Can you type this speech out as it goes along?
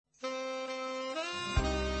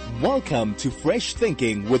Welcome to Fresh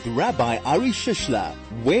Thinking with Rabbi Ari Shishler,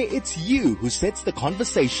 where it's you who sets the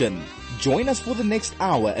conversation. Join us for the next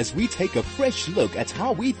hour as we take a fresh look at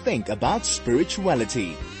how we think about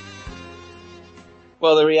spirituality.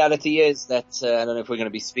 Well, the reality is that I don't know if we're going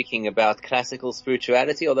to be speaking about classical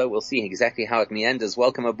spirituality, although we'll see exactly how it meanders.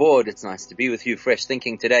 Welcome aboard. It's nice to be with you. Fresh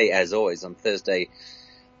Thinking today, as always, on Thursday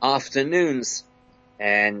afternoons.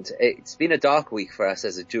 And it's been a dark week for us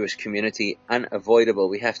as a Jewish community, unavoidable.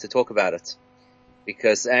 We have to talk about it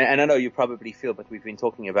because, and I know you probably feel, but we've been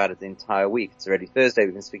talking about it the entire week. It's already Thursday.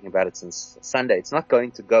 We've been speaking about it since Sunday. It's not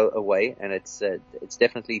going to go away, and it's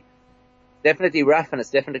definitely rough, and it's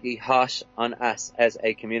definitely harsh on us as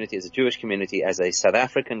a community, as a Jewish community, as a South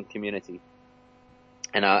African community.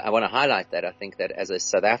 And I want to highlight that. I think that as a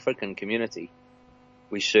South African community,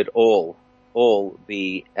 we should all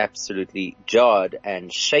be absolutely jarred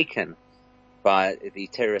and shaken by the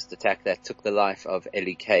terrorist attack that took the life of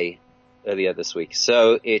Eli K earlier this week.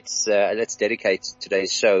 So let's dedicate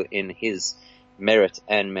today's show in his merit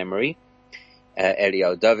and memory.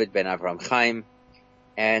 Eliyahu David ben Avram Chaim.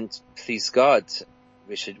 And please God,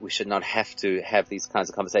 we should not have to have these kinds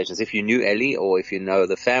of conversations. If you knew Eli, or if you know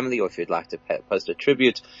the family, or if you'd like to post a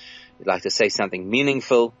tribute, you'd like to say something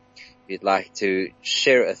meaningful, if you'd like to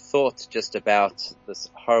share a thought just about this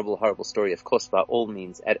horrible, horrible story, of course, by all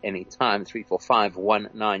means, at any time,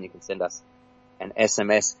 34519, you can send us an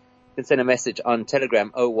SMS. You can send a message on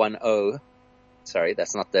Telegram, 010. Sorry,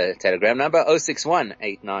 that's not the Telegram number,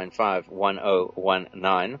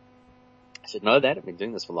 061-895-1019. I should know that. I've been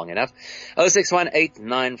doing this for long enough.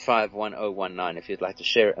 061-895-1019. If you'd like to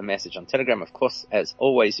share a message on Telegram, of course, as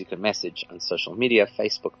always, you can message on social media,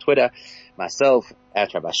 Facebook, Twitter, myself,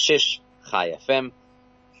 at Rabbi Shish, Chai FM.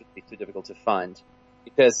 Shouldn't be too difficult to find.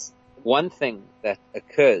 Because one thing that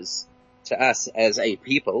occurs to us as a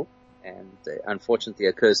people, and unfortunately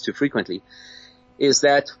occurs too frequently, is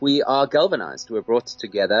that we are galvanized, we're brought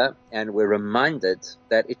together, and we're reminded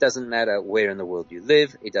that it doesn't matter where in the world you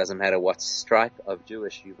live, it doesn't matter what stripe of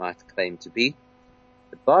Jewish you might claim to be.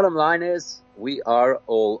 The bottom line is, we are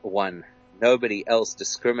all one. Nobody else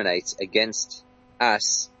discriminates against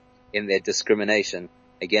us in their discrimination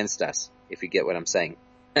against us, if you get what I'm saying.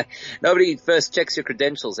 Nobody first checks your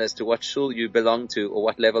credentials as to what shul you belong to or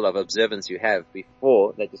what level of observance you have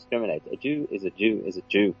before they discriminate. A Jew is a Jew is a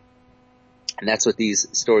Jew. And that's what these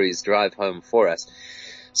stories drive home for us.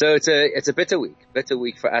 So it's a bitter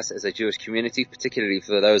week for us as a Jewish community, particularly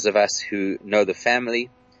for those of us who know the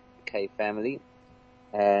family, the K family.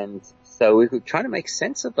 And so we're trying to make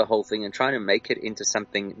sense of the whole thing and trying to make it into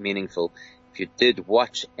something meaningful. If you did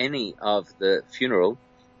watch any of the funeral,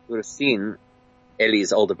 you would have seen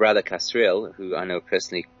Eli's older brother, Kasriel, who I know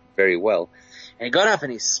personally very well. And he got up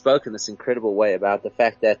and he spoke in this incredible way about the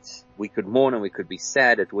fact that we could mourn and we could be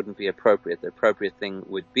sad. It wouldn't be appropriate. The appropriate thing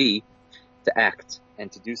would be to act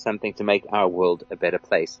and to do something to make our world a better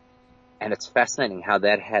place. And it's fascinating how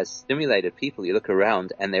that has stimulated people. You look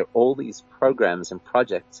around and there are all these programs and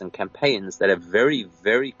projects and campaigns that have very,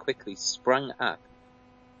 very quickly sprung up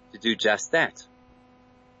to do just that.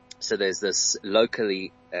 So there's this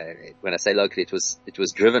locally, when I say locally, it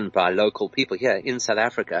was driven by local people here in South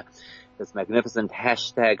Africa. This magnificent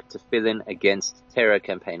hashtag Tefillin Against Terror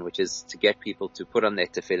campaign, which is to get people to put on their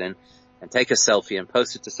tefillin and take a selfie and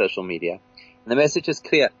post it to social media. And the message is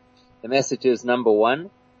clear. The message is, number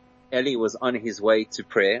one, Eli was on his way to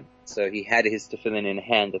prayer. So he had his tefillin in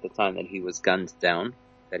hand at the time that he was gunned down,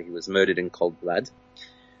 that he was murdered in cold blood.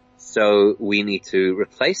 So we need to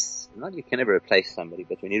replace, not you can never replace somebody,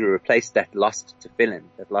 but we need to replace that lost tefillin,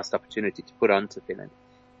 that lost opportunity to put on tefillin.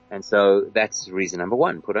 And so that's reason number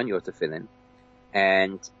one. Put on your tefillin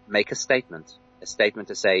and make a statement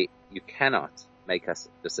to say you cannot make us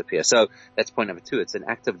disappear. So that's point number two. It's an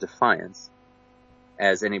act of defiance.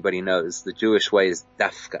 As anybody knows, the Jewish way is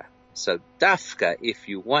dafka. So dafka, if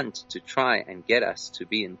you want to try and get us to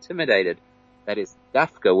be intimidated, that is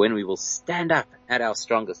dafka, when we will stand up at our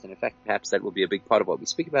strongest. And in fact, perhaps that will be a big part of what we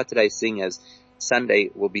speak about today, seeing as Sunday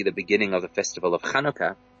will be the beginning of the festival of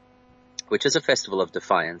Chanukah, which is a festival of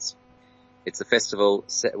defiance. It's a festival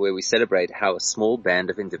where we celebrate how a small band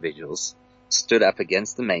of individuals stood up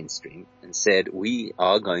against the mainstream and said, we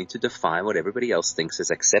are going to defy what everybody else thinks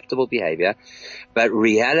is acceptable behavior, but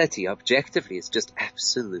reality, objectively, is just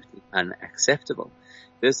absolutely unacceptable.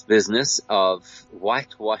 This business of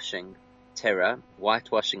whitewashing terror,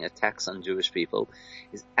 whitewashing attacks on Jewish people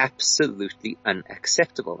is absolutely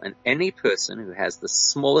unacceptable. And any person who has the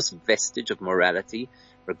smallest vestige of morality,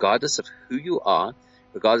 regardless of who you are,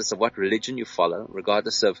 regardless of what religion you follow,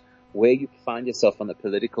 regardless of where you find yourself on the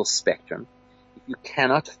political spectrum, if you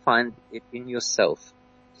cannot find it in yourself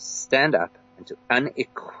to stand up and to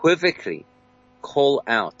unequivocally call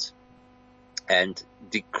out and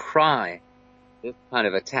decry this kind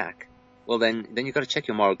of attack, well then you've got to check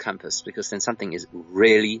your moral compass, because then something is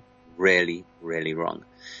really, really, really wrong.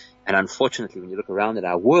 And unfortunately, when you look around at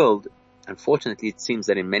our world, unfortunately it seems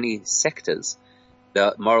that in many sectors,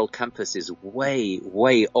 the moral compass is way,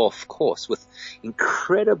 way off course, with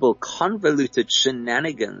incredible convoluted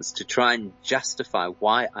shenanigans to try and justify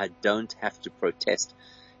why I don't have to protest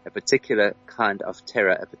a particular kind of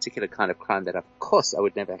terror, a particular kind of crime that of course I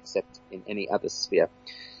would never accept in any other sphere.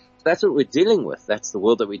 So that's what we're dealing with. That's the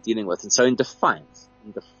world that we're dealing with. And so in defiance,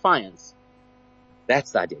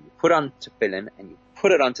 that's the idea. You put on tefillin and you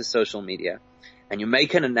put it onto social media and you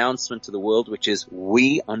make an announcement to the world, which is,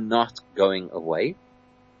 we are not going away.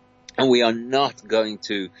 And we are not going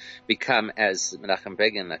to become, as Menachem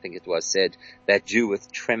Begin, I think it was, said, that Jew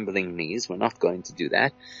with trembling knees. We're not going to do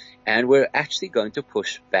that. And we're actually going to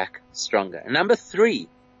push back stronger. And number 3,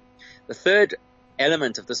 the third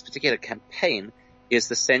element of this particular campaign is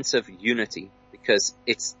the sense of unity, because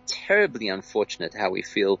it's terribly unfortunate how we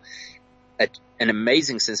feel an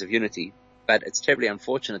amazing sense of unity, but it's terribly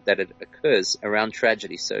unfortunate that it occurs around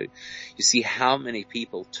tragedy. So you see how many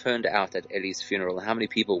people turned out at Eli's funeral, how many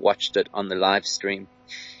people watched it on the live stream.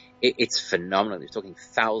 It's phenomenal. You're talking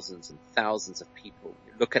thousands and thousands of people.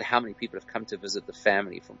 You look at how many people have come to visit the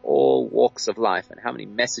family from all walks of life, and how many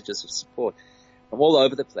messages of support from all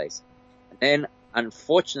over the place. And then,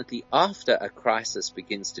 unfortunately, after a crisis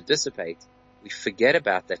begins to dissipate, we forget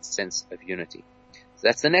about that sense of unity. So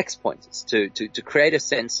that's the next point, is to create a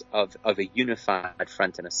sense of a unified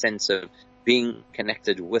front, and a sense of being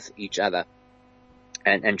connected with each other,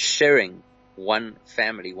 and sharing one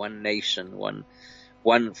family, one nation,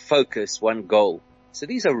 one focus, one goal. So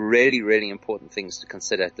these are really, really important things to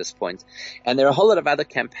consider at this point. And there are a whole lot of other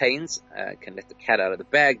campaigns. Can let the cat out of the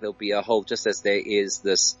bag. There'll be a whole, just as there is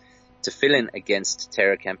this tefillin against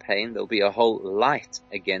terror campaign, there'll be a whole light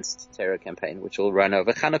against terror campaign, which will run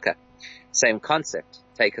over Chanukah. Same concept.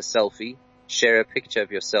 Take a selfie, share a picture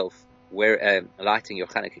of yourself lighting your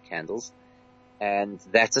Chanukah candles, and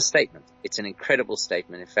that's a statement. It's an incredible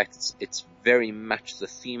statement. In fact, it's very much the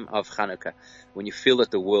theme of Chanukah. When you feel that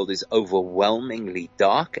the world is overwhelmingly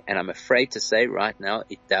dark, and I'm afraid to say right now,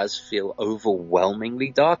 it does feel overwhelmingly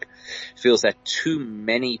dark. It feels that too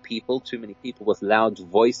many people with loud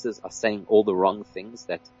voices are saying all the wrong things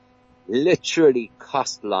that literally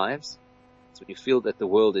cost lives. So when you feel that the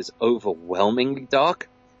world is overwhelmingly dark,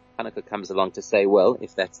 Chanukah comes along to say, well,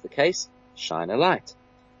 if that's the case, shine a light.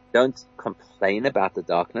 Don't complain about the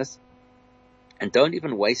darkness, and don't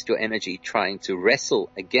even waste your energy trying to wrestle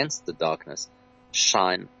against the darkness.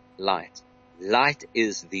 Shine light. Light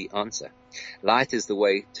is the answer. Light is the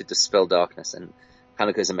way to dispel darkness, and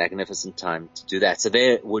Chanukah is a magnificent time to do that. So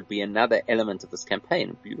there would be another element of this campaign,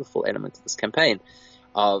 a beautiful element of this campaign,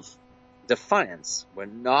 of defiance. We're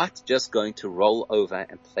not just going to roll over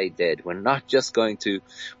and play dead. We're not just going to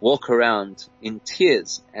walk around in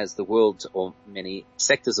tears, as the world, or many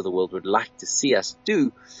sectors of the world, would like to see us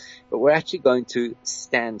do, but we're actually going to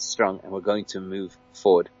stand strong, and we're going to move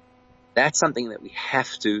forward. That's something that we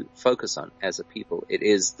have to focus on as a people. It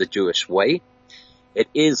is the Jewish way. It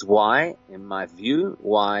is why, in my view,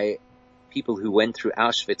 why people who went through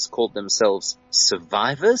Auschwitz called themselves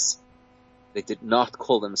survivors. They did not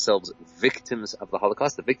call themselves victims of the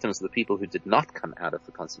Holocaust. The victims are the people who did not come out of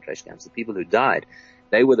the concentration camps, the people who died.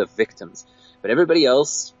 They were the victims. But everybody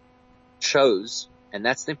else chose, and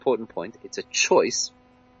that's the important point, it's a choice.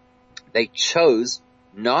 They chose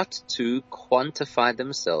not to quantify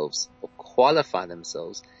themselves or qualify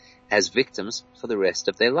themselves as victims for the rest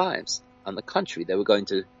of their lives. On the contrary, they were going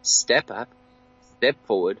to step up, step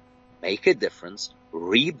forward, make a difference,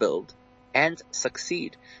 rebuild, and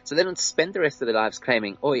succeed. So they don't spend the rest of their lives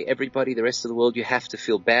claiming, "Oi, everybody, the rest of the world, you have to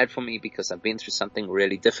feel bad for me because I've been through something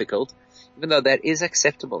really difficult." Even though that is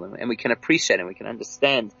acceptable, and we can appreciate and we can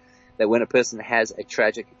understand that when a person has a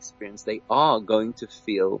tragic experience, they are going to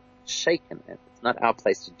feel shaken. And it's not our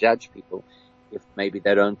place to judge people if maybe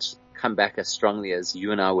they don't come back as strongly as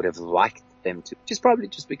you and I would have liked them to, which is probably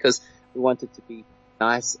just because we want it to be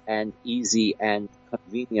nice and easy and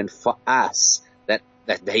convenient for us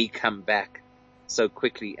that they come back so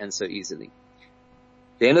quickly and so easily.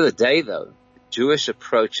 At the end of the day, though, the Jewish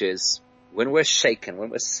approach is, when we're shaken, when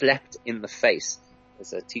we're slapped in the face,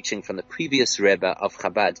 there's a teaching from the previous Rebbe of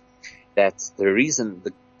Chabad, that the reason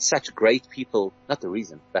such great people, not the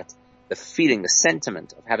reason, but the feeling, the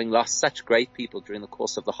sentiment of having lost such great people during the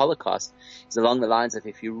course of the Holocaust is along the lines of,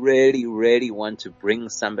 if you really, really want to bring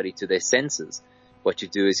somebody to their senses, what you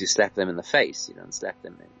do is you slap them in the face. You don't slap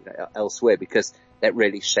them elsewhere, because that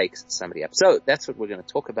really shakes somebody up. So that's what we're going to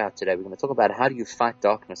talk about today. We're going to talk about how do you fight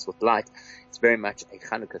darkness with light. It's very much a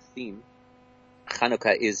Chanukah theme.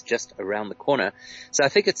 Chanukah is just around the corner. So I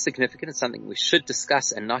think it's significant. It's something we should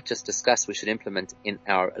discuss, and not just discuss, we should implement in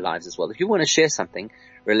our lives as well. If you want to share something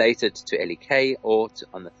related to LEK or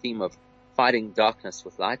on the theme of fighting darkness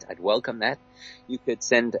with light, I'd welcome that. You could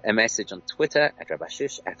send a message on Twitter at Rabbi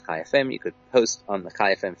Shish at Chai FM. You could post on the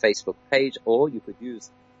Chai FM Facebook page, or you could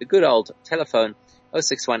use the good old telephone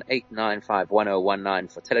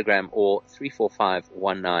 061-895-1019 for Telegram, or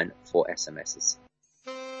 34519 for SMSs.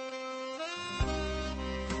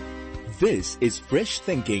 This is Fresh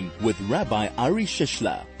Thinking with Rabbi Ari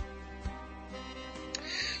Shishler.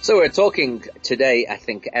 So we're talking today, I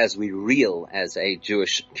think, as we reel as a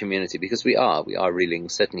Jewish community, because we are reeling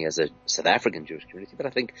certainly as a South African Jewish community, but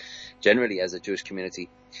I think generally as a Jewish community.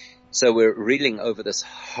 So we're reeling over this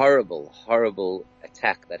horrible, horrible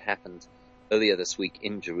attack that happened earlier this week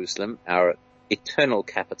in Jerusalem, our eternal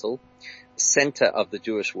capital, center of the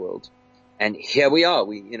Jewish world. And here we are,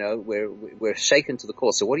 we're shaken to the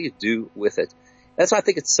core. So what do you do with it? That's why I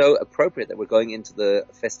think it's so appropriate that we're going into the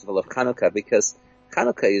festival of Chanukah, because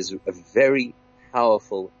Chanukah is a very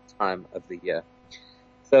powerful time of the year.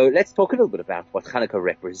 So let's talk a little bit about what Chanukah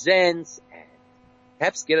represents, and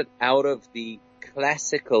perhaps get it out of the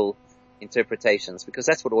classical interpretations, because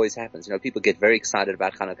that's what always happens. People get very excited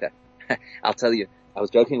about Chanukah. I'll tell you, I was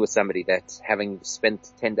joking with somebody that, having spent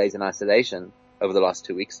 10 days in isolation over the last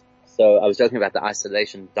 2 weeks, so I was joking about the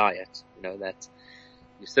isolation diet, that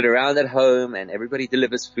you sit around at home and everybody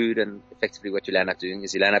delivers food, and effectively what you land up doing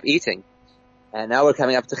is you land up eating. And now we're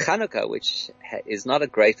coming up to Chanukah, which is not a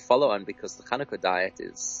great follow-on, because the Chanukah diet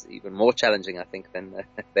is even more challenging, I think, than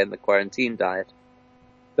the quarantine diet.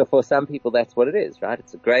 So for some people, that's what it is, right?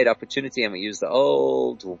 It's a great opportunity, and we use the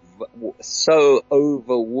old, so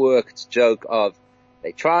overworked joke of,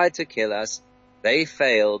 they tried to kill us, they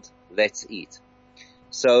failed, let's eat.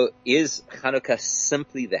 So is Chanukah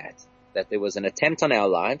simply that there was an attempt on our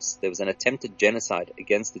lives, there was an attempted genocide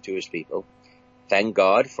against the Jewish people? Thank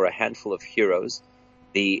God for a handful of heroes,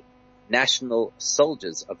 the national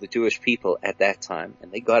soldiers of the Jewish people at that time,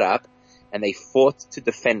 and they got up and they fought to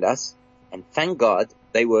defend us, and thank God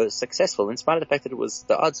they were successful, in spite of the fact that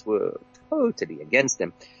the odds were totally against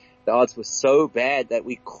them. The odds were so bad that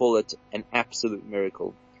we call it an absolute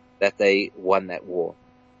miracle that they won that war.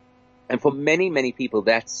 And for many, many people,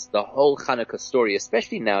 that's the whole Chanukah story,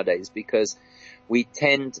 especially nowadays, because we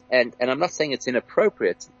tend, and I'm not saying it's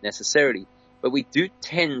inappropriate necessarily, but we do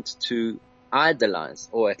tend to idolize,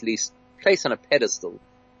 or at least place on a pedestal,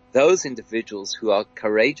 those individuals who are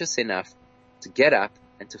courageous enough to get up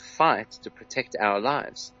and to fight to protect our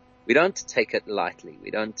lives. We don't take it lightly.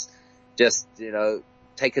 We don't just,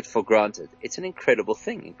 take it for granted. It's an incredible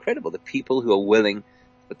thing. Incredible. The people who are willing to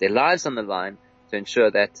put their lives on the line to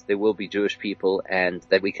ensure that there will be Jewish people, and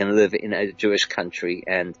that we can live in a Jewish country,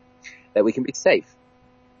 and that we can be safe.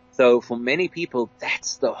 So for many people,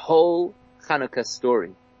 that's the whole Chanukah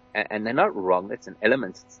story. And they're not wrong. It's an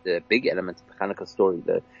element. It's the big element of the Chanukah story.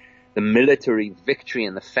 The military victory,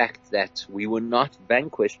 and the fact that we were not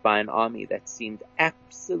vanquished by an army that seemed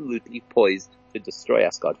absolutely poised to destroy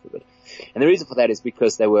us, God forbid. And the reason for that is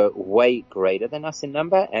because they were way greater than us in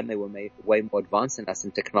number, and they were way more advanced than us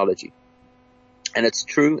in technology. And it's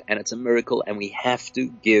true, and it's a miracle, and we have to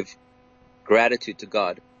give gratitude to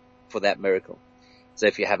God for that miracle. So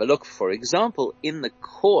if you have a look, for example, in the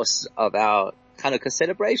course of our Chanukah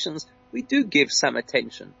celebrations, we do give some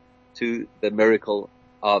attention to the miracle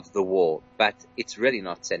of the war, but it's really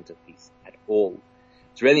not centerpiece at all.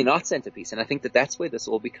 It's really not centerpiece. And I think that that's where this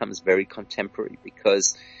all becomes very contemporary,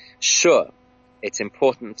 because sure, it's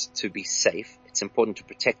important to be safe. It's important to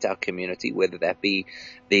protect our community, whether that be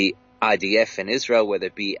the IDF in Israel, whether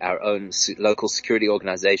it be our own local security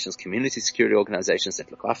organizations, community security organizations that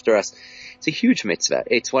look after us. It's a huge mitzvah.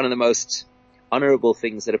 It's one of the most honorable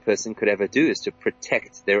things that a person could ever do, is to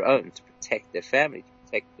protect their own, to protect their family, to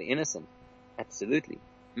protect the innocent. Absolutely.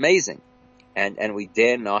 Amazing. And we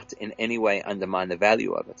dare not in any way undermine the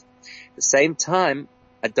value of it. At the same time,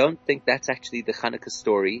 I don't think that's actually the Chanukah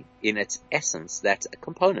story in its essence. That's a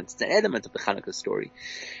component. It's an element of the Chanukah story.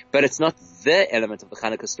 But it's not the element of the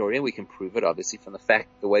Chanukah story, and we can prove it obviously from the fact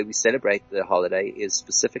the way we celebrate the holiday is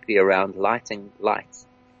specifically around lighting lights.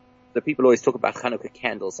 The people always talk about Chanukah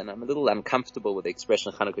candles, and I'm a little uncomfortable with the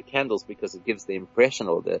expression Chanukah candles, because it gives the impression,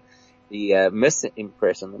 or the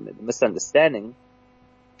misimpression, the misunderstanding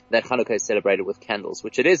that Chanukah is celebrated with candles,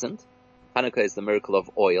 which it isn't. Chanukah is the miracle of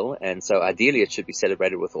oil, and so ideally it should be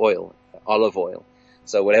celebrated with oil, olive oil.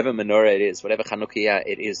 So whatever menorah it is, whatever Chanukah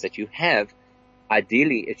it is that you have,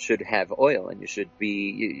 ideally it should have oil, and you should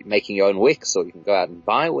be making your own wicks, or you can go out and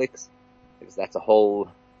buy wicks, because that's a whole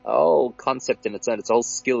concept in its own, it's a whole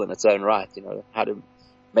skill in its own right, how to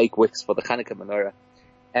make wicks for the Chanukah menorah.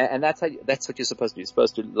 And that's what you're supposed to do. You're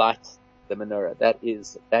supposed to light the menorah. That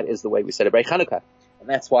is the way we celebrate Chanukah. And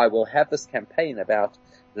that's why we'll have this campaign about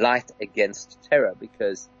light against terror,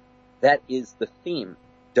 because that is the theme.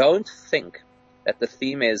 Don't think that the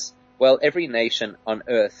theme is, well, every nation on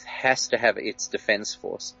earth has to have its defense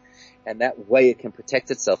force, and that way it can protect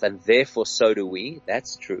itself, and therefore so do we.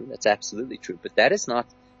 That's true. That's absolutely true. But that is not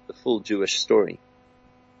the full Jewish story.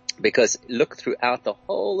 Because look throughout the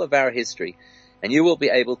whole of our history, and you will be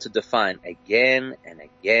able to define again and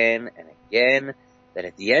again and again that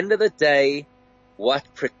at the end of the day, what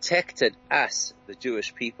protected us, the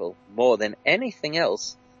Jewish people, more than anything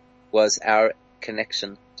else was our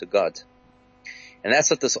connection to God. And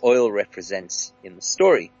that's what this oil represents in the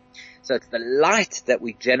story. So it's the light that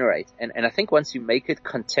we generate. And I think once you make it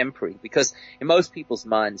contemporary, because in most people's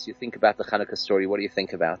minds, you think about the Chanukah story, what do you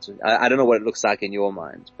think about? I don't know what it looks like in your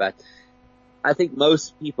mind, but I think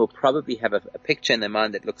most people probably have a picture in their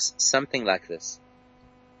mind that looks something like this.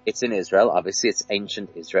 It's in Israel. Obviously, it's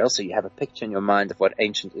ancient Israel. So you have a picture in your mind of what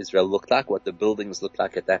ancient Israel looked like, what the buildings looked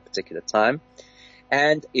like at that particular time.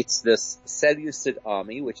 And it's this Seleucid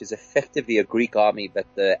army, which is effectively a Greek army, but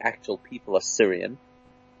the actual people are Syrian.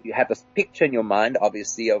 You have a picture in your mind,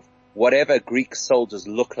 obviously, of whatever Greek soldiers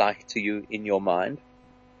look like to you in your mind.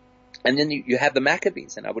 And then you have the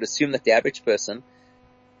Maccabees. And I would assume that the average person,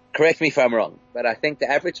 correct me if I'm wrong, but I think the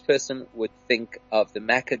average person would think of the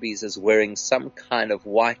Maccabees as wearing some kind of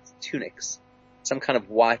white tunics, some kind of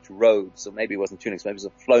white robes, or maybe it wasn't tunics, maybe it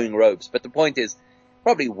was flowing robes. But the point is,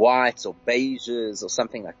 probably whites or beiges or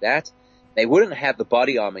something like that. They wouldn't have the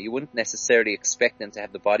body armor. You wouldn't necessarily expect them to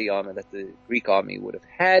have the body armor that the Greek army would have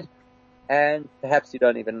had. And perhaps you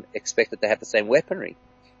don't even expect that they have the same weaponry.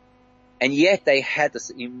 And yet they had this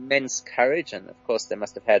immense courage, and of course they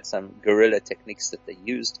must have had some guerrilla techniques that they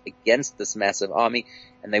used against this massive army,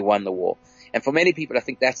 and they won the war. And for many people, I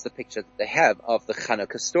think that's the picture that they have of the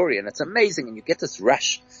Chanukah story. And it's amazing, and you get this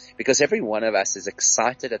rush, because every one of us is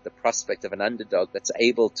excited at the prospect of an underdog that's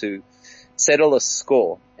able to settle a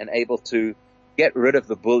score and able to get rid of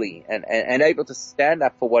the bully and able to stand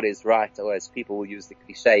up for what is right, or as people will use the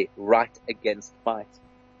cliche, right against might.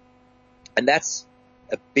 And that's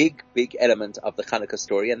a big, big element of the Chanukah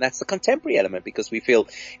story, and that's the contemporary element, because we feel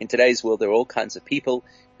in today's world there are all kinds of people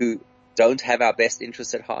who don't have our best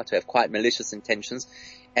interests at heart, who have quite malicious intentions,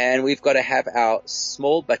 and we've got to have our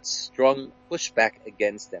small but strong pushback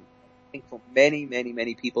against them. I think for many, many,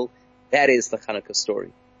 many people, that is the Chanukah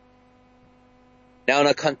story. Now, on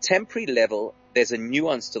a contemporary level, there's a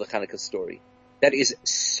nuance to the Chanukah story that is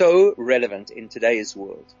so relevant in today's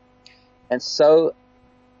world, and so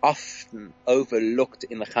often overlooked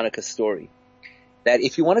in the Chanukah story, that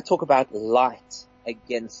if you want to talk about light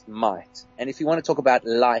against might, and if you want to talk about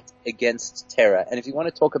light against terror, and if you want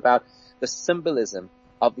to talk about the symbolism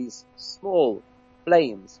of these small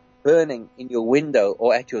flames burning in your window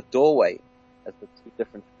or at your doorway, as the two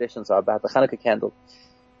different traditions are about the Chanukah candle,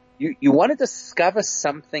 you want to discover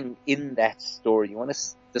something in that story. You want to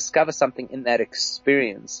discover something in that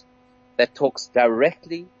experience that talks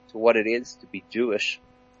directly to what it is to be Jewish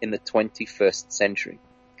in the 21st century.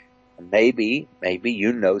 And maybe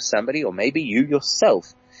you know somebody, or maybe you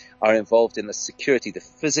yourself are involved in the security, the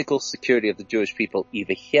physical security of the Jewish people,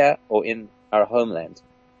 either here or in our homeland.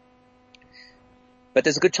 But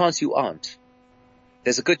there's a good chance you aren't.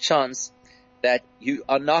 There's a good chance that you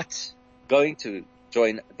are not going to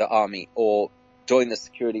join the army or join the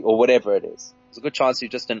security or whatever it is. There's a good chance you're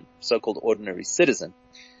just a so-called ordinary citizen.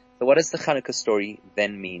 So what does the Chanukah story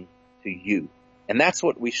then mean to you? And that's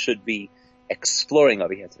what we should be exploring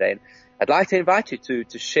over here today. And I'd like to invite you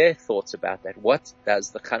to share thoughts about that. What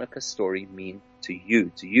does the Chanukah story mean to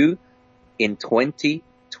you in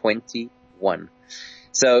 2021?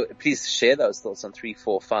 So please share those thoughts on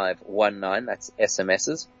 34519. That's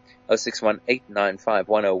SMSs.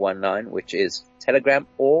 0618951019, which is Telegram,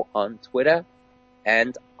 or on Twitter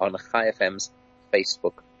and on Chai FM's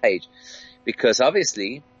Facebook page. Because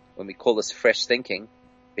obviously, when we call this fresh thinking, a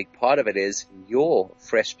big part of it is your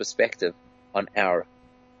fresh perspective on our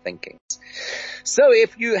thinking. So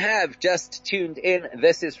if you have just tuned in,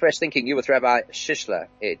 this is Fresh Thinking. You with Rabbi Shishler.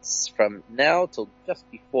 It's from now till just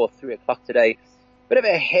before 3 o'clock today. Bit of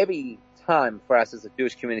a heavy time for us as a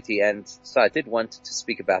Jewish community, and so I did want to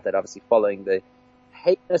speak about that, obviously following the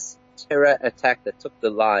heinous terror attack that took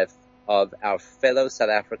the life of our fellow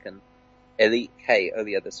South African Eli K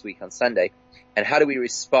earlier this week on Sunday. And how do we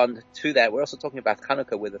respond to that? We're also talking about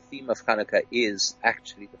Chanukah, where the theme of Chanukah is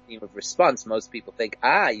actually the theme of response. Most people think,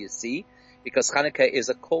 you see, because Chanukah is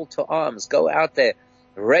a call to arms. Go out there,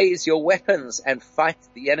 raise your weapons and fight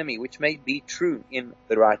the enemy, which may be true in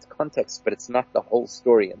the right context, but it's not the whole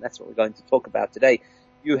story. And that's what we're going to talk about today.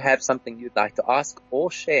 You have something you'd like to ask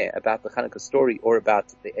or share about the Chanukah story or about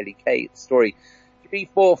the Eli K story.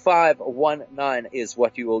 34519 is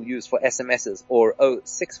what you will use for SMSs, or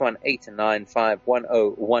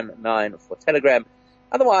 0618951019 for Telegram.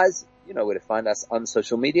 Otherwise, you know where to find us on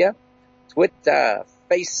social media, Twitter,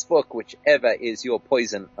 Facebook, whichever is your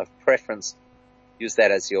poison of preference. Use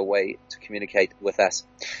that as your way to communicate with us.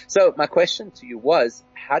 So my question to you was,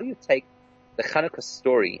 how do you take the Chanukah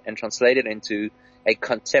story and translate it into a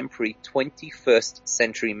contemporary 21st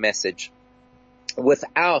century message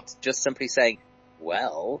without just simply saying,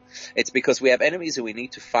 well, it's because we have enemies and we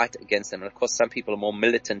need to fight against them. And of course, some people are more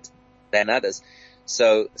militant than others.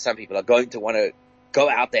 So some people are going to want to go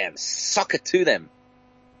out there and sock it to them.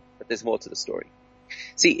 But there's more to the story.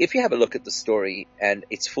 See, if you have a look at the story and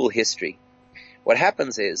its full history, what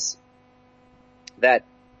happens is that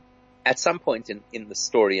at some point in the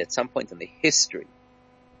story, at some point in the history,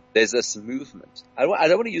 there's this movement. I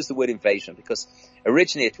don't want to use the word invasion, because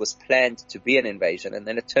originally it was planned to be an invasion, and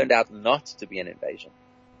then it turned out not to be an invasion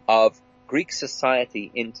of Greek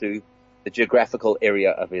society into the geographical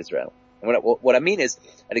area of Israel. And what I mean is,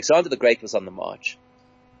 Alexander the Great was on the march,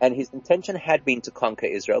 and his intention had been to conquer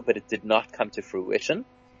Israel, but it did not come to fruition.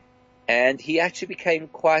 And he actually became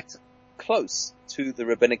quite close to the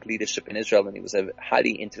rabbinic leadership in Israel, and he was a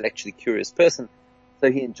highly intellectually curious person.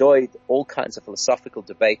 So he enjoyed all kinds of philosophical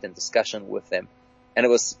debate and discussion with them. And it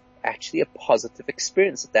was actually a positive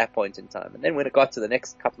experience at that point in time. And then when it got to the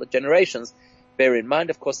next couple of generations, bear in mind,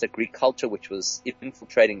 of course, that Greek culture, which was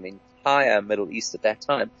infiltrating the entire Middle East at that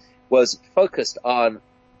time, was focused on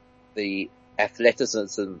the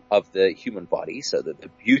athleticism of the human body, so that the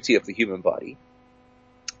beauty of the human body,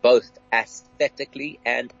 both aesthetically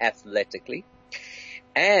and athletically.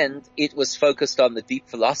 And it was focused on the deep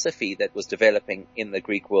philosophy that was developing in the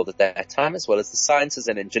Greek world at that time, as well as the sciences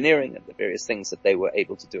and engineering and the various things that they were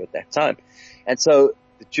able to do at that time. And so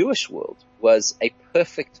the Jewish world was a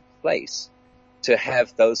perfect place to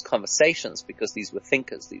have those conversations, because these were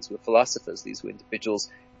thinkers, these were philosophers, these were individuals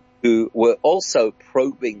who were also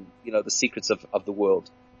probing, the secrets of the world.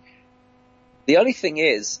 The only thing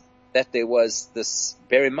is that there was this,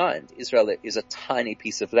 bear in mind, Israel is a tiny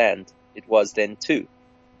piece of land. It was then too.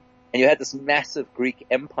 And you had this massive Greek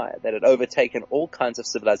empire that had overtaken all kinds of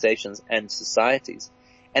civilizations and societies,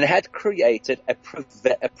 and had created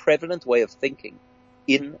a prevalent way of thinking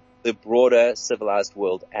in the broader civilized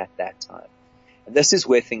world at that time. And this is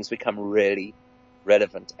where things become really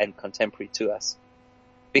relevant and contemporary to us.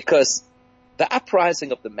 Because the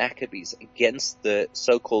uprising of the Maccabees against the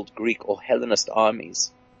so-called Greek or Hellenist armies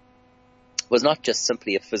was not just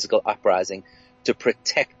simply a physical uprising to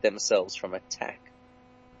protect themselves from attack.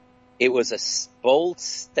 It was a bold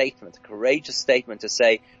statement, a courageous statement to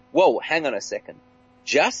say, whoa, hang on a second.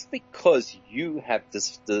 Just because you have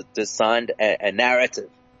designed a narrative,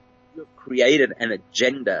 you've created an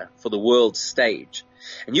agenda for the world stage,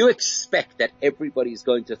 and you expect that everybody's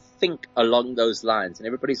going to think along those lines, and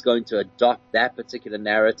everybody's going to adopt that particular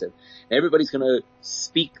narrative, and everybody's going to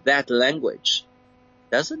speak that language,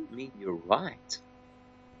 doesn't mean you're right.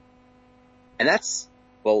 And that's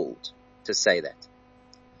bold to say that.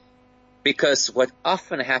 Because what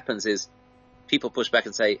often happens is people push back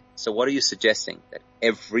and say, so what are you suggesting? That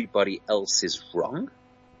everybody else is wrong?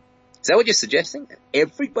 Is that what you're suggesting? That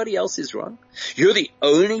everybody else is wrong? You're the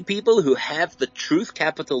only people who have the truth,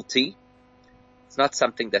 capital T? It's not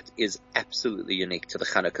something that is absolutely unique to the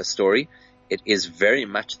Chanukah story. It is very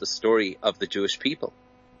much the story of the Jewish people.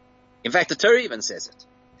 In fact, the Torah even says it.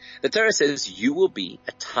 The Torah says you will be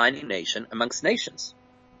a tiny nation amongst nations,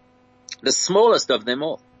 the smallest of them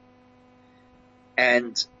all.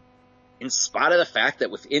 And in spite of the fact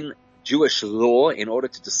that within Jewish law, in order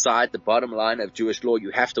to decide the bottom line of Jewish law,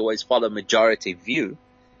 you have to always follow majority view,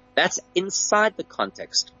 that's inside the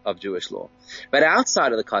context of Jewish law. But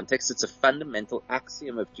outside of the context, it's a fundamental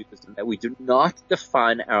axiom of Judaism that we do not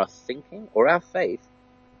define our thinking or our faith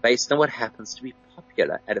based on what happens to be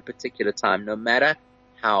popular at a particular time, no matter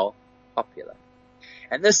how popular.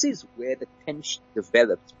 And this is where the tension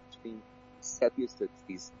develops between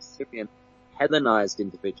these Syrian Hellenized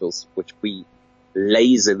individuals, which we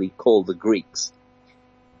lazily call the Greeks,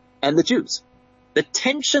 and the Jews. The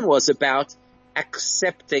tension was about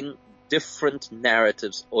accepting different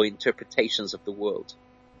narratives or interpretations of the world.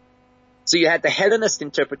 So you had the Hellenist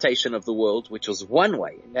interpretation of the world, which was one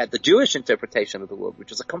way. And you had the Jewish interpretation of the world,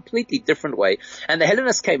 which was a completely different way. And the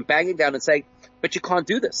Hellenists came banging down and saying, but you can't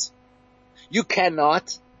do this. You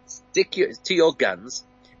cannot stick to your guns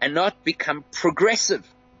and not become progressive.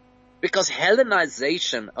 Because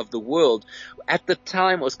Hellenization of the world at the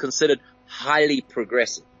time was considered highly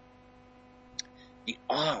progressive. The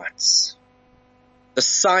arts, the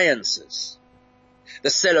sciences, the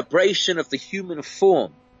celebration of the human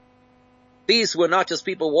form. These were not just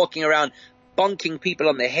people walking around bonking people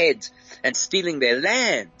on the head and stealing their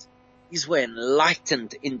land. These were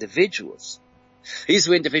enlightened individuals. These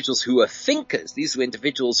were individuals who were thinkers. These were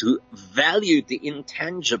individuals who valued the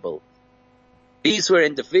intangible. These were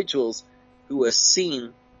individuals who were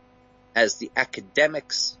seen as the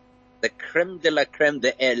academics, the creme de la creme,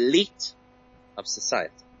 the elite of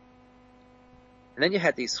society. And then you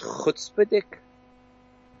had these chutzpahdik,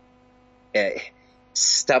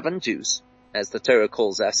 stubborn Jews, as the Torah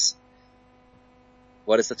calls us.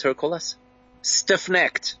 What does the Torah call us?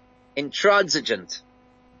 Stiff-necked, intransigent,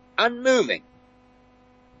 unmoving.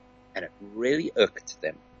 And it really irked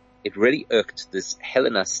them. It really irked this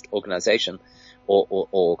Hellenist organization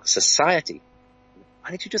or society. Why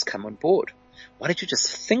don't you just come on board? Why don't you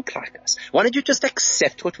just think like us? Why don't you just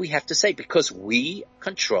accept what we have to say? Because we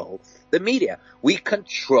control the media. We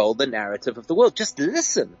control the narrative of the world. Just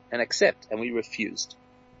listen and accept. And we refused.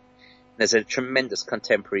 There's a tremendous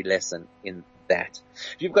contemporary lesson in that.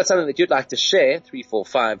 If you've got something that you'd like to share,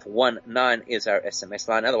 34519 is our SMS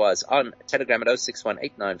line. Otherwise, on Telegram at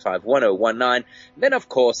 06189511019. Then, of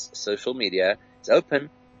course, social media is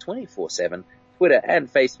open 24/7. Twitter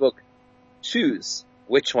and Facebook. Choose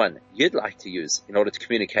which one you'd like to use in order to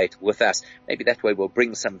communicate with us. Maybe that way we'll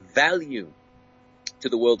bring some value to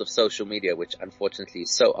the world of social media, which unfortunately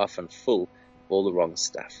is so often full of all the wrong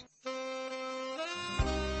stuff.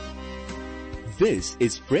 This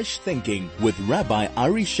is Fresh Thinking with Rabbi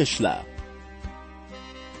Ari Shishler.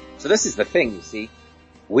 So this is the thing, you see.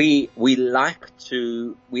 We like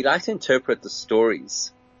to interpret the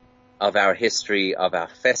stories of our history, of our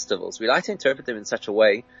festivals. We like to interpret them in such a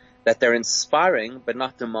way that they're inspiring but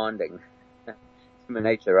not demanding. Human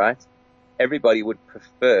nature, right? Everybody would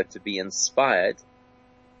prefer to be inspired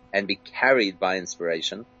and be carried by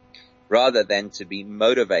inspiration rather than to be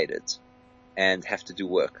motivated and have to do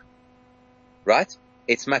work. Right?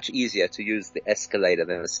 It's much easier to use the escalator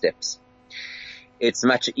than the steps. It's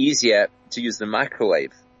much easier to use the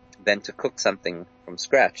microwave than to cook something from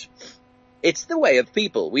scratch. It's the way of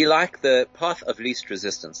people. We like the path of least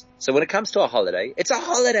resistance. So when it comes to a holiday, it's a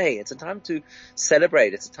holiday. It's a time to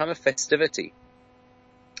celebrate. It's a time of festivity.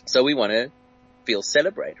 So we want to feel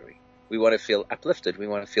celebratory. We want to feel uplifted. We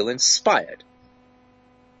want to feel inspired.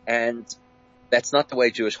 And that's not the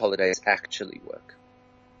way Jewish holidays actually work.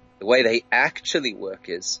 The way they actually work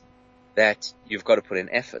is that you've got to put in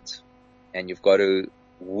effort and you've got to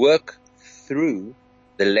work through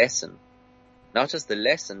the lesson. Not just the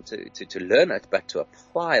lesson to learn it, but to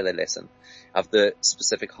apply the lesson of the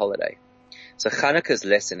specific holiday. So Chanukah's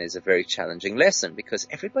lesson is a very challenging lesson because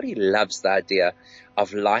everybody loves the idea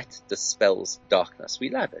of light dispels darkness.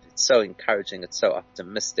 We love it. It's so encouraging. It's so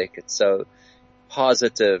optimistic. It's so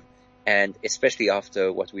positive. And especially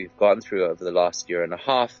after what we've gone through over the last year and a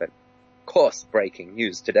half. And of course, breaking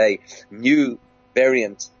news today, new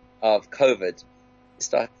variant of COVID.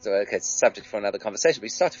 Okay, it's a subject for another conversation, but you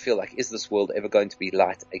start to feel like, is this world ever going to be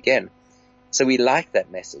light again? So we like that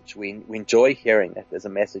message. We enjoy hearing that there's a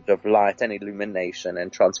message of light and illumination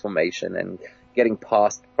and transformation and getting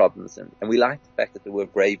past problems. And we like the fact that there were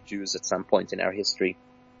brave Jews at some point in our history,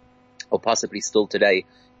 or possibly still today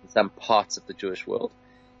in some parts of the Jewish world.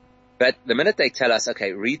 But the minute they tell us,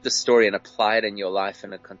 okay, read the story and apply it in your life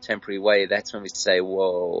in a contemporary way, that's when we say,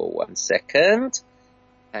 whoa, 1 second,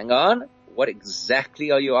 hang on. What exactly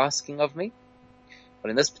are you asking of me? But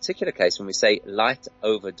in this particular case, when we say light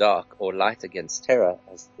over dark or light against terror,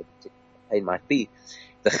 as the particular pain might be,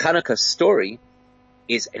 the Chanukah story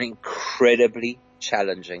is an incredibly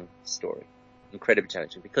challenging story. Incredibly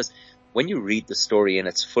challenging. Because when you read the story in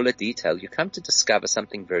its fuller detail, you come to discover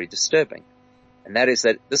something very disturbing. And that is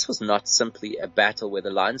that this was not simply a battle where the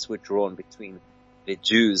lines were drawn between the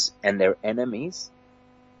Jews and their enemies.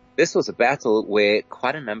 This was a battle where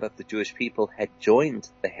quite a number of the Jewish people had joined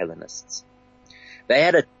the Hellenists. They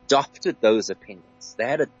had adopted those opinions. They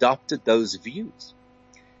had adopted those views.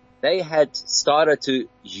 They had started to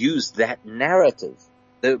use that narrative,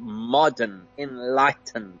 the modern,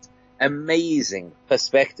 enlightened, amazing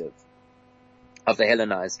perspective of the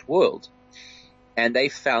Hellenized world. And they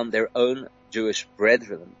found their own Jewish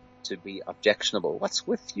brethren to be objectionable. What's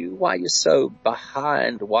with you? Why are you so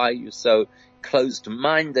behind? Why are you so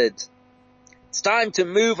closed-minded? It's time to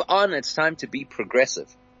move on. It's time to be progressive.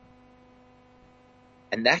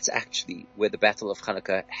 And that's actually where the Battle of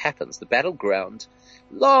Chanukah happens. The battleground,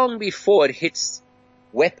 long before it hits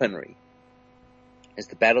weaponry, is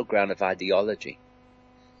the battleground of ideology.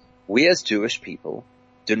 We as Jewish people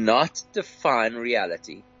do not define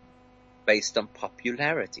reality based on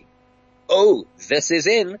popularity. Oh, this is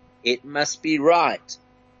in, it must be right.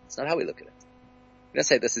 That's not how we look at it. We don't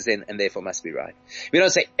say this is in and therefore must be right. We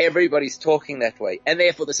don't say everybody's talking that way and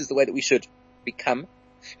therefore this is the way that we should become.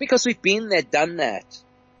 Because we've been there, done that.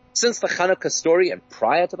 Since the Chanukah story and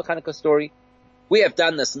prior to the Chanukah story, we have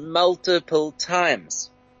done this multiple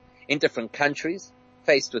times in different countries,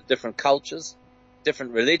 faced with different cultures,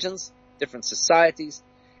 different religions, different societies,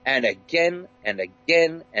 and again and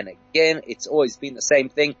again and again, it's always been the same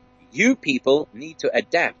thing. You people need to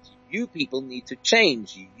adapt. You people need to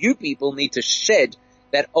change. You people need to shed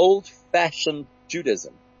that old-fashioned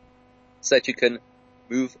Judaism so that you can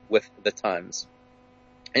move with the times.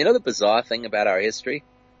 And you know the bizarre thing about our history?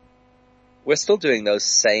 We're still doing those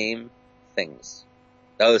same things.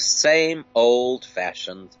 Those same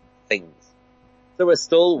old-fashioned things. So we're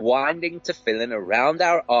still winding tefillin around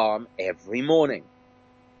our arm every morning.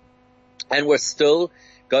 And we're still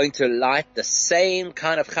going to light the same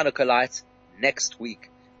kind of Chanukah lights next week.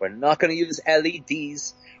 We're not going to use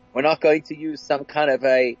LEDs. We're not going to use some kind of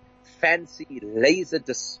a fancy laser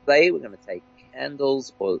display. We're going to take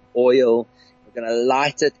candles or oil. We're going to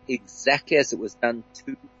light it exactly as it was done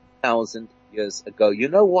 2,000 years ago. You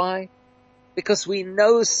know why? Because we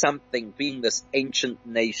know something, being this ancient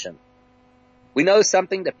nation. We know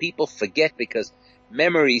something that people forget because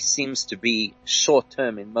memory seems to be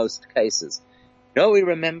short-term in most cases. You know what we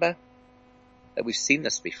remember? That we've seen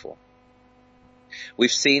this before.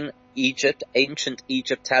 We've seen Egypt, ancient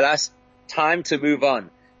Egypt, tell us, time to move on.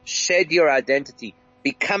 Shed your identity.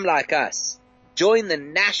 Become like us. Join the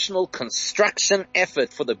national construction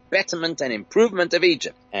effort for the betterment and improvement of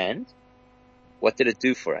Egypt. And what did it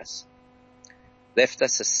do for us? Left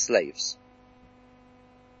us as slaves.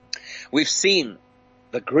 We've seen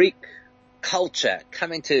the Greek culture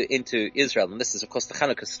come into Israel, and this is of course the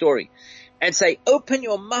Chanukah story, and say, open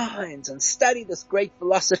your minds and study this great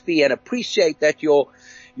philosophy and appreciate that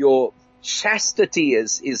your chastity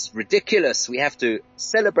is ridiculous. We have to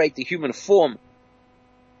celebrate the human form.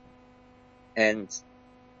 And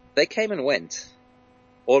they came and went,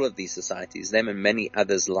 all of these societies, them and many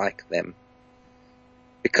others like them.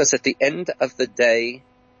 Because at the end of the day,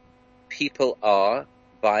 people are,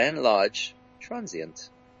 by and large, transient.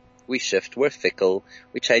 We shift, we're fickle,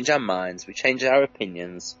 we change our minds, we change our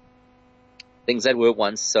opinions. Things that were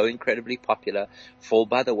once so incredibly popular fall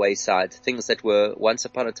by the wayside. Things that were once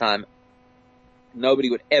upon a time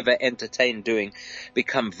nobody would ever entertain doing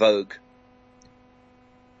become vogue.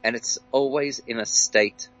 And it's always in a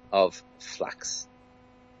state of flux.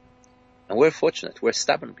 And we're fortunate, we're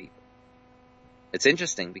stubborn people. It's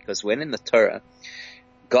interesting because when in the Torah,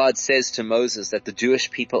 God says to Moses that the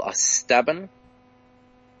Jewish people are stubborn,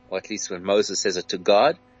 or at least when Moses says it to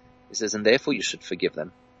God, he says, and therefore you should forgive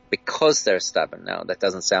them because they're stubborn. Now, that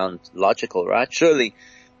doesn't sound logical, right? Surely,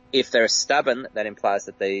 if they're stubborn, that implies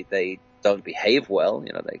that they don't behave well.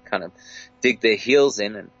 You know, they kind of dig their heels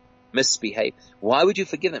in and misbehave. Why would you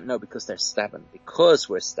forgive them? No, because they're stubborn. Because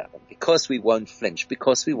we're stubborn. Because we won't flinch.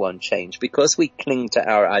 Because we won't change. Because we cling to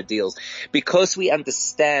our ideals. Because we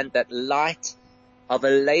understand that light of a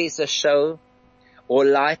laser show or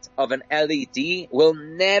light of an LED will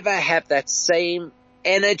never have that same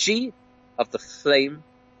energy of the flame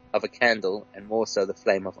of a candle, and more so the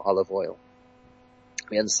flame of olive oil.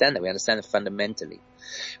 We understand that. We understand it fundamentally.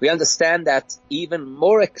 We understand that even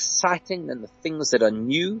more exciting than the things that are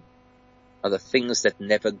new are the things that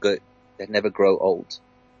never grow old.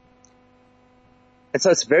 And so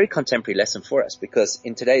it's a very contemporary lesson for us, because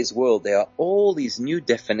in today's world there are all these new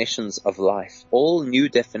definitions of life, all new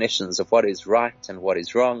definitions of what is right and what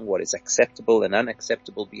is wrong, what is acceptable and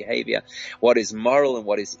unacceptable behavior, what is moral and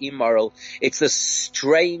what is immoral. It's this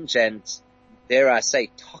strange and, dare I say,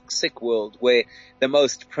 toxic world where the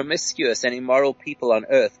most promiscuous and immoral people on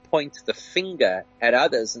earth point the finger at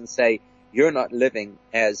others and say, you're not living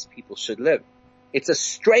as people should live. It's a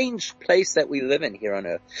strange place that we live in here on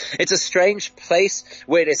earth. It's a strange place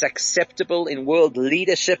where it is acceptable in world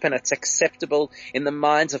leadership and it's acceptable in the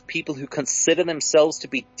minds of people who consider themselves to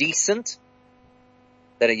be decent,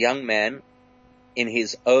 that a young man in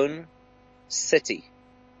his own city,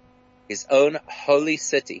 his own holy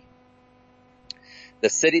city, the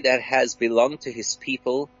city that has belonged to his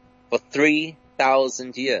people for 3,000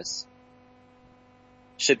 1,000 years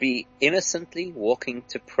should be innocently walking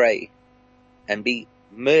to pray and be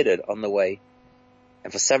murdered on the way.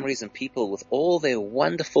 And for some reason, people with all their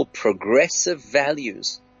wonderful progressive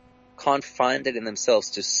values can't find it in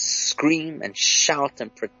themselves to scream and shout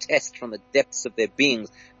and protest from the depths of their beings.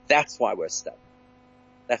 That's why we're stuck.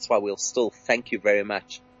 That's why we'll still, thank you very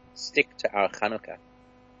much, stick to our Chanukah,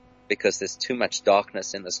 because there's too much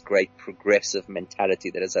darkness in this great progressive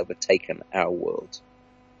mentality that has overtaken our world.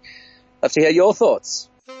 I'd love to hear your thoughts.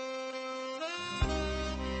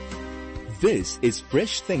 This is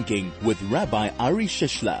Fresh Thinking with Rabbi Ari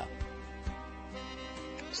Shishler.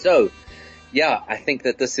 So, yeah, I think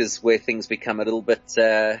that this is where things become a little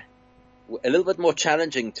bit more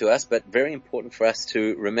challenging to us, but very important for us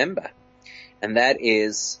to remember. And that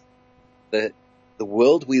is the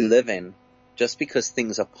world we live in. Just because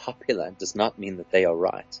things are popular does not mean that they are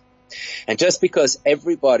right. And just because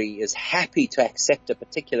everybody is happy to accept a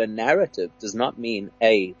particular narrative does not mean,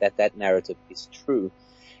 A, that narrative is true.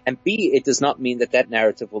 And B, it does not mean that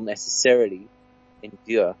narrative will necessarily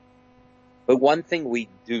endure. But one thing we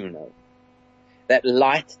do know, that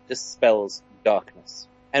light dispels darkness.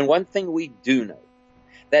 And one thing we do know,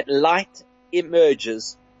 that light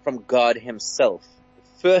emerges from God himself.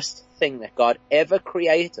 The first thing that God ever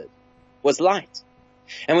created was light.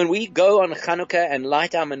 And when we go on Chanukah and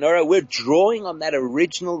light our menorah, we're drawing on that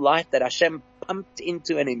original light that Hashem pumped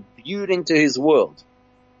into and imbued into his world.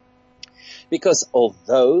 Because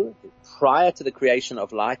although prior to the creation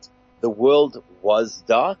of light, the world was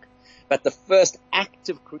dark, but the first act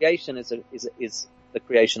of creation is the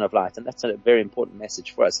creation of light. And that's a very important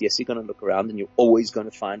message for us. Yes, you're going to look around and you're always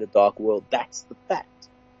going to find a dark world. That's the fact.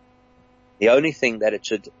 The only thing that it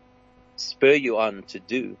should spur you on to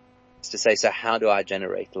do is to say, so how do I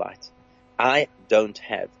generate light? I don't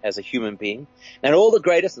have, as a human being, and all the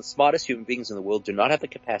greatest and smartest human beings in the world do not have the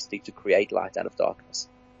capacity to create light out of darkness.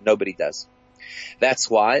 Nobody does. That's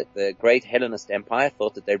why the great Hellenist empire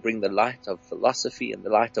thought that they bring the light of philosophy and the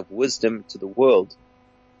light of wisdom to the world.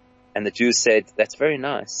 And the Jews said, that's very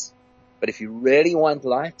nice, but if you really want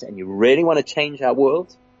light and you really want to change our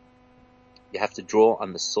world, you have to draw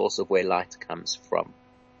on the source of where light comes from.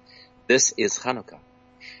 This is Chanukah.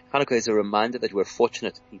 Chanukah is a reminder that we're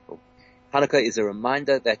fortunate people. Chanukah is a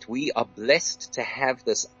reminder that we are blessed to have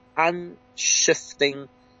this unshifting,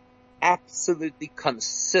 absolutely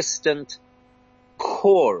consistent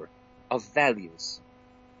core of values,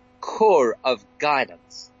 core of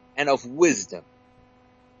guidance and of wisdom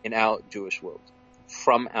in our Jewish world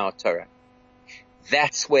from our Torah.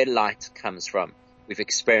 That's where light comes from. We've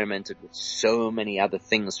experimented with so many other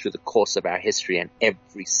things through the course of our history, and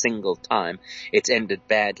every single time it's ended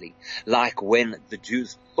badly. Like when the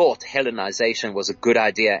Jews thought Hellenization was a good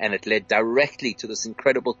idea, and it led directly to this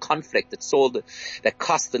incredible conflict that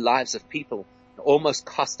cost the lives of people, and almost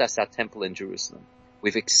cost us our temple in Jerusalem.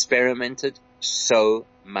 We've experimented so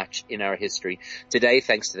much in our history. Today,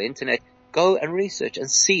 thanks to the internet, go and research and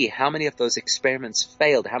see how many of those experiments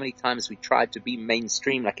failed, how many times we tried to be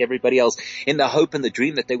mainstream like everybody else in the hope and the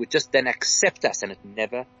dream that they would just then accept us, and it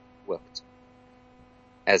never worked.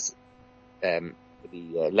 As the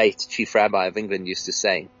late Chief Rabbi of England used to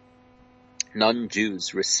say,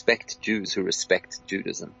 non-Jews respect Jews who respect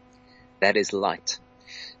Judaism. That is light.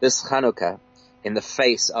 This Chanukah, in the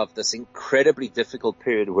face of this incredibly difficult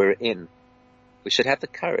period we're in, we should have the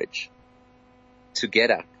courage to get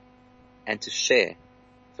up and to share,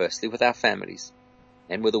 firstly with our families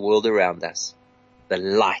and with the world around us, the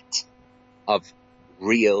light of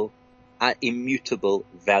real, immutable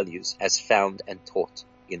values as found and taught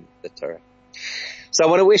in the Torah. So I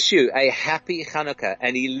want to wish you a happy Chanukah,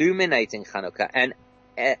 an illuminating Chanukah, an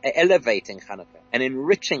elevating Chanukah, an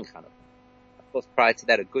enriching Chanukah. Of course, prior to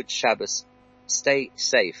that, a good Shabbos. Stay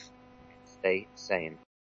safe, stay sane.